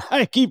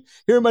keep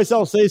hearing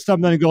myself say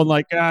something and going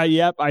like,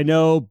 yep, I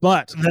know,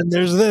 but. And then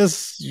there's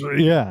this.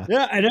 Yeah.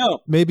 Yeah, I know.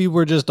 Maybe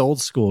we're just old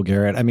school,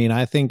 Garrett. I mean,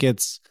 I think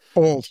it's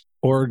old.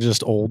 Or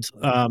just old.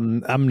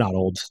 I'm not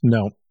old.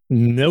 No.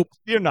 Nope.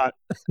 You're not.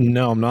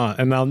 No, I'm not.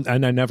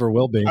 And I never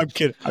will be. I'm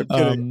kidding.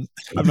 I'm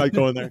not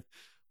going there.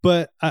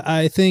 But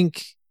I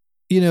think,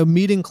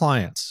 meeting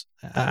clients,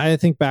 I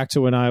think back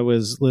to when I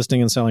was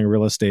listing and selling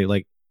real estate,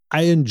 like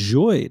I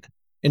enjoyed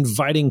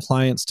inviting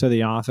clients to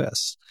the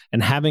office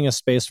and having a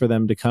space for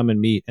them to come and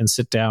meet and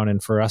sit down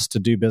and for us to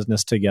do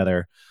business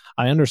together.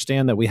 I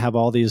understand that we have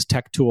all these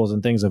tech tools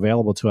and things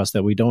available to us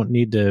that we don't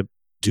need to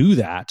do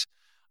that.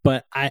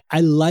 But I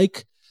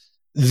like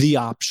the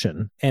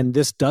option. And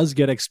this does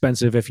get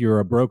expensive if you're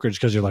a brokerage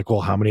because you're like,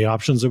 well, how many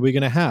options are we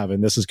going to have?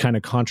 And this is kind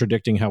of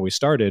contradicting how we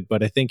started.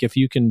 But I think if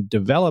you can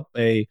develop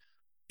a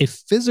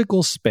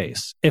physical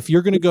space, if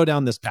you're going to go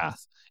down this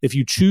path, if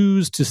you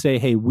choose to say,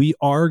 hey, we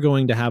are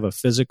going to have a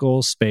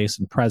physical space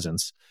and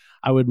presence,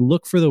 I would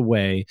look for the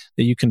way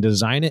that you can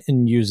design it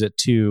and use it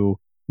to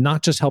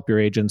not just help your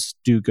agents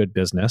do good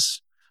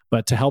business,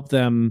 but to help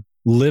them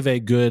live a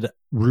good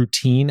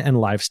routine and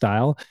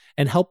lifestyle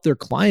and help their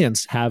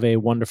clients have a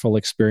wonderful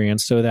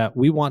experience so that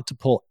we want to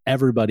pull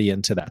everybody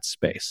into that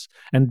space.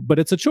 But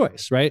it's a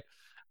choice, right?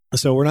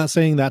 So we're not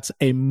saying that's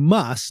a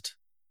must,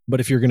 but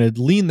if you're going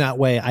to lean that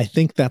way, I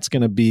think that's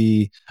going to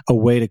be a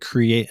way to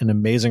create an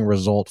amazing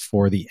result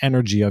for the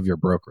energy of your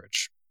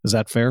brokerage. Is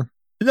that fair?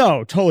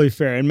 No, totally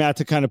fair. And Matt,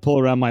 to kind of pull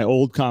around my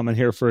old comment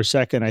here for a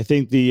second, I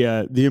think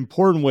the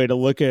important way to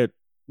look at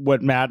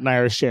what Matt and I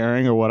are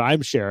sharing or what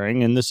I'm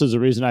sharing, and this is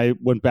the reason I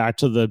went back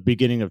to the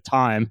beginning of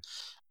time.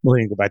 We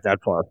didn't go back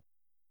that far.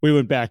 We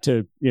went back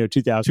to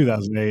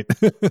 2008.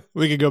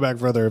 We could go back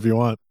further if you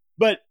want.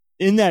 But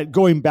in that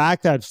going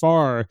back that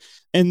far,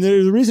 and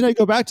the reason I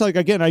go back to, like,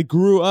 again, I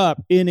grew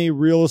up in a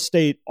real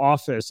estate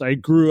office. I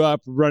grew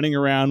up running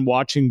around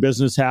watching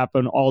business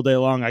happen all day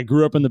long. I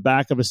grew up in the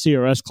back of a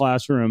CRS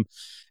classroom.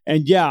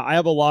 And yeah, I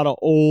have a lot of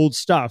old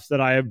stuff that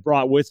I have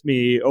brought with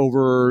me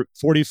over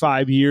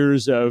 45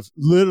 years of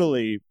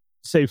literally,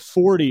 say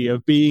 40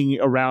 of being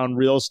around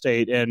real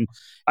estate. And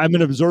I'm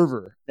an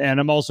observer and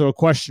I'm also a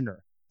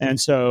questioner. And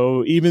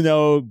so even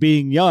though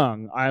being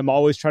young, I'm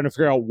always trying to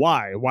figure out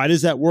why. Why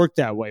does that work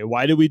that way?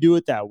 Why do we do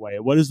it that way?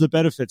 What is the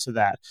benefits of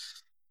that?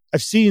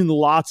 I've seen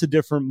lots of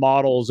different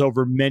models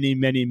over many,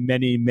 many,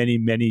 many, many,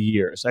 many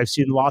years. I've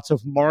seen lots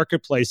of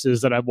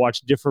marketplaces that I've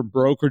watched different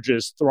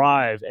brokerages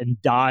thrive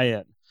and die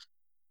in.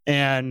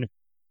 And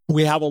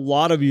we have a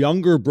lot of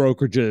younger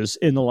brokerages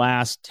in the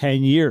last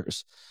 10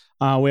 years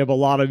We have a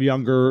lot of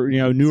younger,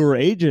 newer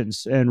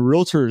agents and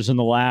realtors in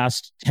the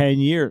last 10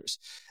 years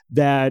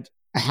that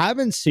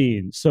haven't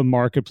seen some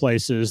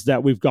marketplaces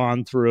that we've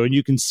gone through. And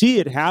you can see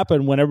it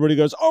happen when everybody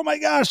goes, oh my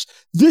gosh,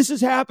 this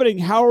is happening.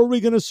 How are we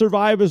going to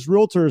survive as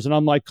realtors? And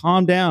I'm like,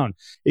 calm down.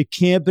 It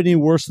can't be any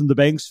worse than the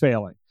banks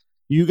failing.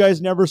 You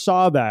guys never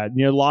saw that.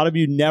 A lot of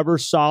you never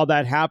saw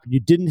that happen.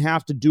 You didn't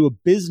have to do a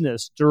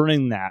business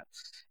during that.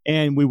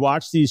 And we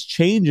watch these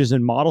changes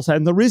in models.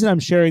 And the reason I'm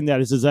sharing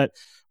that is that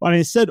when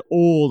I said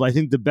old, I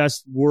think the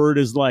best word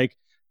is like,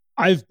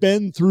 I've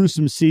been through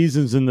some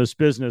seasons in this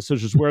business,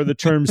 which is where the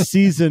term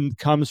seasoned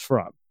comes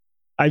from.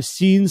 I've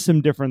seen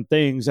some different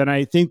things. And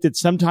I think that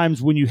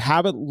sometimes when you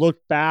haven't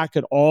looked back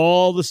at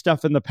all the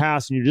stuff in the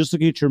past and you're just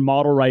looking at your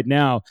model right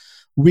now,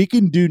 we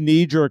can do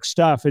knee-jerk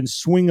stuff and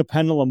swing a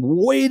pendulum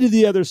way to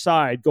the other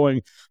side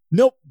going,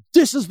 nope,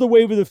 this is the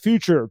wave of the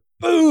future.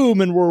 Boom.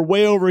 And we're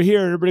way over here.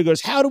 And everybody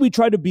goes, how do we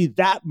try to be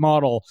that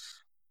model?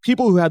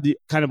 People who have the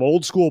kind of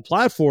old school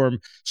platform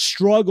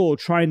struggle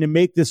trying to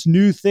make this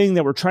new thing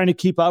that we're trying to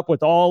keep up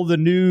with all the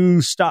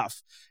new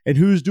stuff and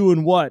who's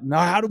doing what.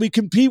 Now, how do we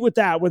compete with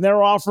that when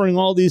they're offering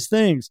all these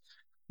things?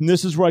 And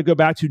this is where I go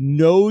back to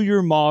know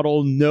your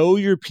model, know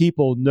your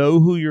people, know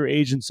who your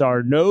agents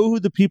are, know who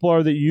the people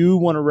are that you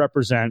want to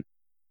represent.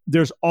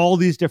 There's all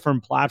these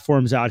different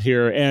platforms out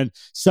here, and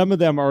some of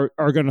them are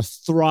going to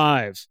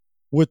thrive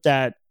with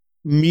that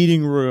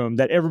meeting room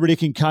that everybody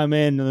can come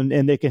in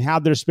and they can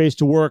have their space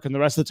to work, and the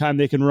rest of the time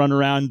they can run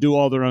around and do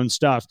all their own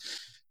stuff.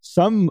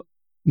 Some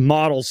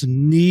models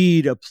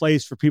need a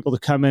place for people to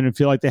come in and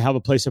feel like they have a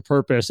place of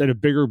purpose and a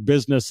bigger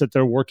business that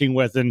they're working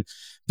with. And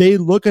they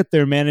look at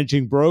their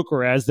managing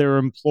broker as their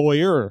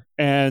employer.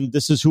 And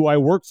this is who I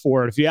work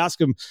for. And if you ask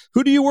them,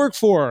 who do you work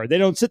for? They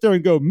don't sit there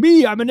and go,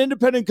 me, I'm an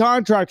independent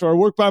contractor. I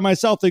work by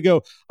myself. They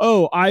go,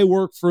 oh, I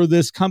work for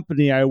this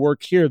company. I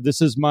work here.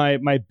 This is my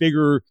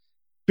bigger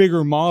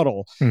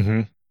model.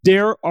 Mm-hmm.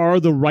 There are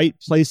the right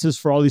places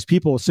for all these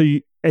people. So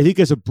I think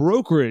as a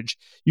brokerage,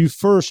 you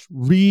first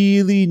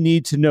really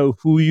need to know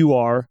who you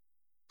are,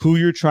 who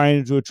you're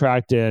trying to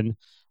attract in,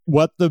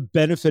 what the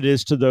benefit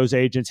is to those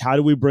agents, how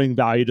do we bring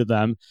value to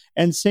them?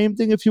 And same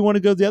thing if you want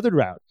to go the other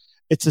route.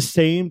 It's the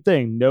same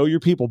thing. Know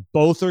your people.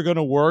 Both are going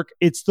to work.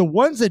 It's the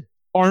ones that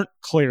aren't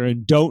clear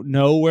and don't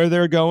know where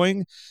they're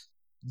going.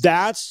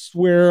 That's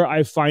where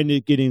I find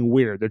it getting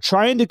weird. They're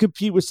trying to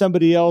compete with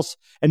somebody else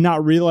and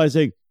not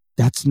realizing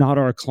that's not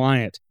our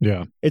client.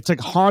 Yeah. It's like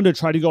Honda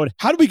trying to go,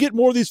 how do we get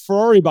more of these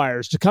Ferrari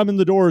buyers to come in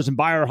the doors and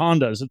buy our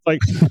Hondas? It's like,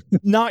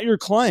 not your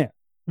client.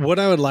 What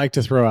I would like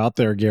to throw out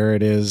there,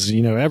 Garrett, is,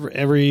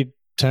 every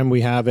time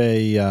we have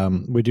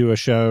we do a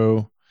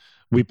show,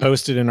 we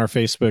post it in our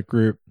Facebook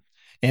group.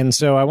 And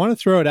so I want to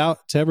throw it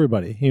out to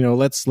everybody.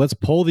 Let's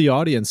poll the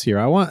audience here.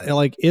 I want,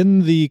 like,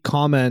 in the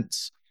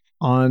comments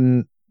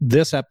on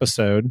this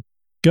episode,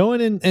 go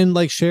in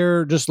and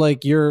share, just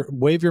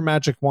wave your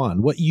magic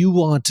wand, what you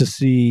want to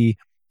see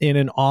in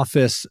an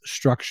office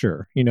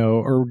structure,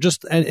 or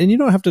just, and you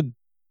don't have to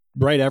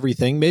write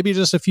everything, maybe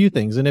just a few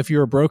things. And if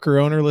you're a broker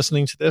owner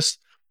listening to this,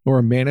 or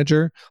a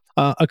manager,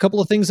 a couple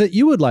of things that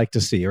you would like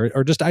to see,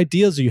 or just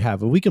ideas you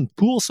have. If we can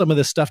pool some of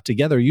this stuff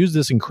together, use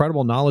this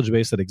incredible knowledge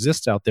base that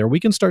exists out there, we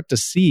can start to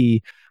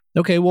see,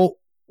 okay, well,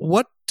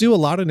 what do a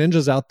lot of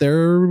ninjas out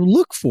there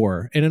look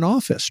for in an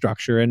office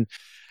structure? And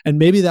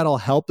maybe that'll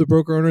help the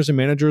broker owners and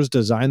managers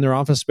design their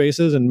office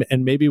spaces. And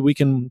maybe we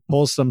can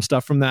pull some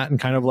stuff from that and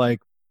kind of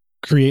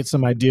create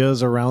some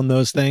ideas around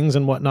those things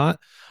and whatnot.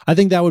 I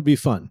think that would be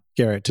fun,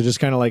 Garrett, to just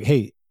kind of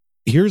hey,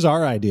 here's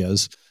our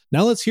ideas.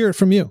 Now let's hear it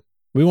from you.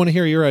 We want to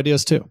hear your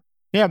ideas too.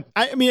 Yeah.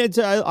 I mean,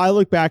 I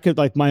look back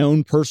at my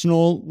own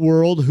personal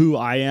world, who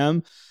I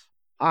am.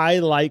 I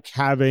like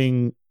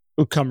having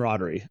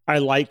camaraderie. I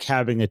like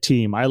having a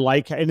team.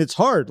 And it's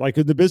hard.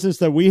 In the business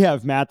that we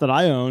have, Matt, that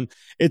I own,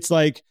 it's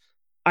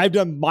I've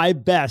done my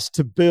best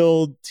to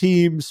build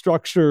team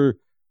structure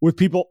with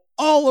people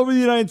all over the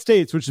United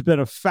States, which has been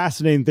a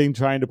fascinating thing,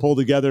 trying to pull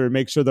together and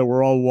make sure that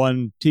we're all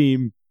one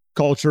team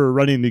culture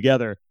running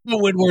together.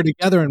 Well, when we're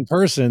together in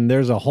person,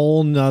 there's a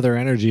whole nother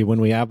energy when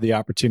we have the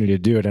opportunity to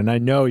do it. And I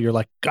know you're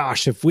like,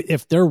 gosh,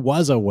 if there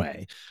was a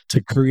way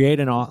to create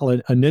a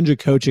ninja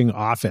coaching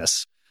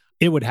office,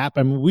 it would happen.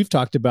 I mean, we've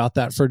talked about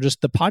that for just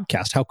the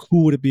podcast. How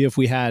cool would it be if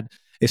we had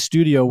a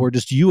studio where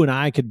just you and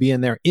I could be in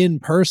there in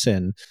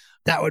person?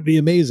 That would be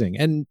amazing.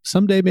 And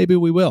someday maybe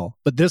we will.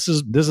 But this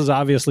is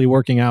obviously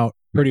working out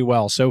pretty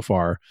well so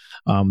far,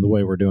 the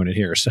way we're doing it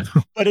here. So,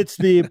 but it's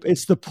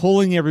the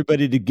pulling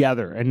everybody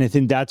together, and I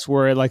think that's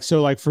where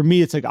for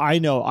me, it's I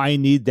know I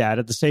need that.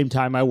 At the same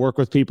time, I work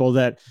with people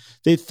that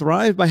they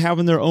thrive by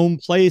having their own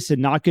place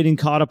and not getting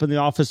caught up in the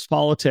office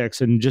politics,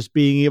 and just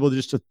being able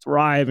to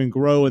thrive and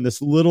grow in this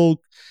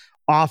little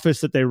office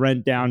that they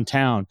rent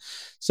downtown.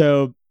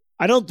 So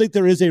I don't think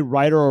there is a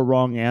right or a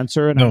wrong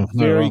answer. And I'm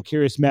very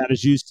curious, Matt,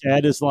 as you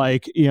said, is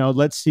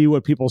let's see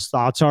what people's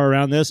thoughts are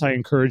around this. I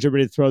encourage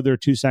everybody to throw their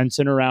 2 cents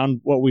in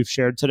around what we've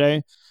shared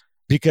today,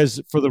 because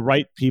for the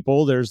right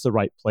people, there's the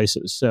right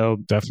places. So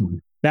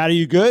definitely. Matt, are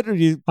you good? Or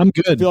I'm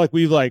good. Feel like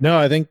we've No,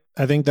 I think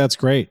that's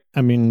great.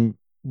 I mean,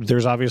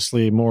 there's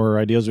obviously more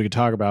ideas we could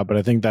talk about, but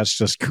I think that's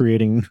just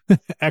creating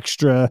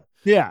extra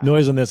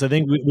noise on this. I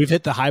think we've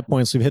hit the high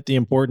points. We've hit the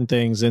important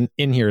things in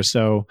here.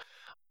 So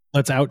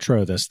let's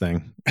outro this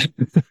thing.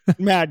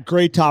 Matt,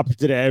 great topic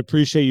today. I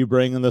appreciate you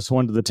bringing this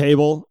one to the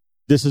table.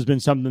 This has been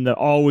something that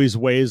always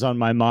weighs on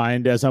my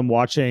mind as I'm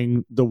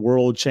watching the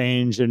world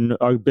change and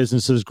our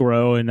businesses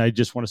grow. And I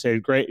just want to say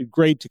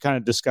great to kind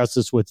of discuss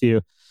this with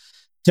you.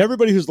 To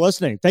everybody who's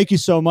listening, thank you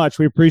so much.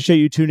 We appreciate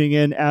you tuning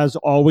in as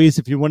always.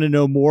 If you want to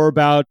know more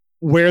about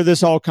where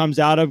this all comes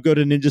out of, go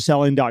to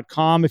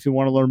ninjaselling.com. If you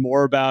want to learn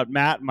more about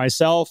Matt and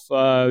myself, you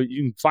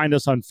can find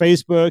us on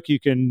Facebook.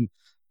 You can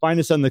find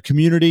us on the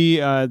community,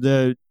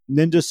 the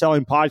Ninja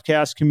Selling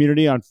Podcast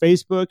community on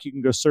Facebook. You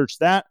can go search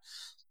that.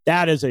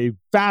 That is a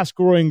fast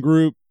growing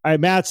group.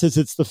 Matt says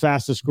it's the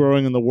fastest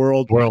growing in the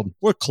world.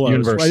 We're close.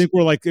 Universe. I think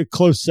we're like a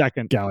close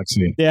second.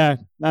 Galaxy. Yeah,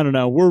 I don't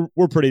know.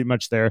 We're pretty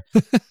much there.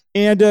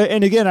 And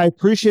again, I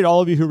appreciate all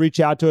of you who reach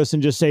out to us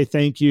and just say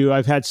thank you.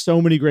 I've had so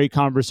many great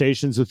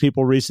conversations with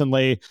people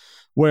recently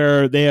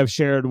where they have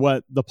shared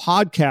what the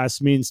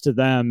podcast means to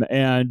them.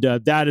 And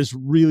that is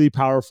really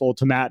powerful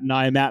to Matt and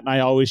I. Matt and I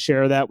always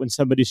share that when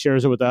somebody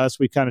shares it with us.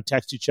 We kind of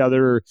text each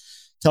other or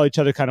tell each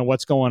other kind of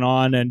what's going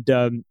on.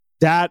 And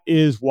that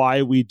is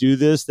why we do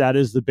this. That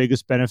is the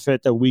biggest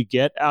benefit that we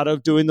get out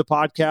of doing the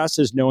podcast,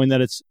 is knowing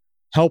that it's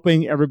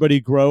helping everybody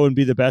grow and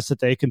be the best that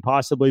they can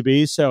possibly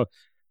be. So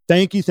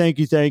thank you.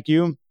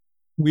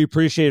 We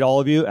appreciate all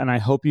of you. And I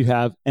hope you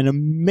have an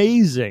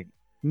amazing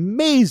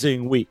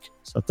week.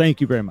 So thank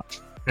you very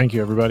much. Thank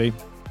you, everybody.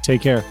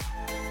 Take care.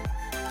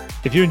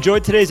 If you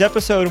enjoyed today's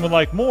episode and would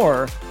like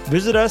more,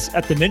 visit us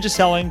at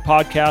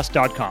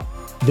theninjasellingpodcast.com.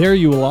 There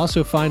you will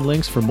also find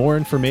links for more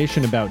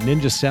information about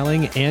ninja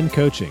selling and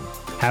coaching.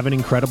 Have an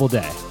incredible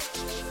day.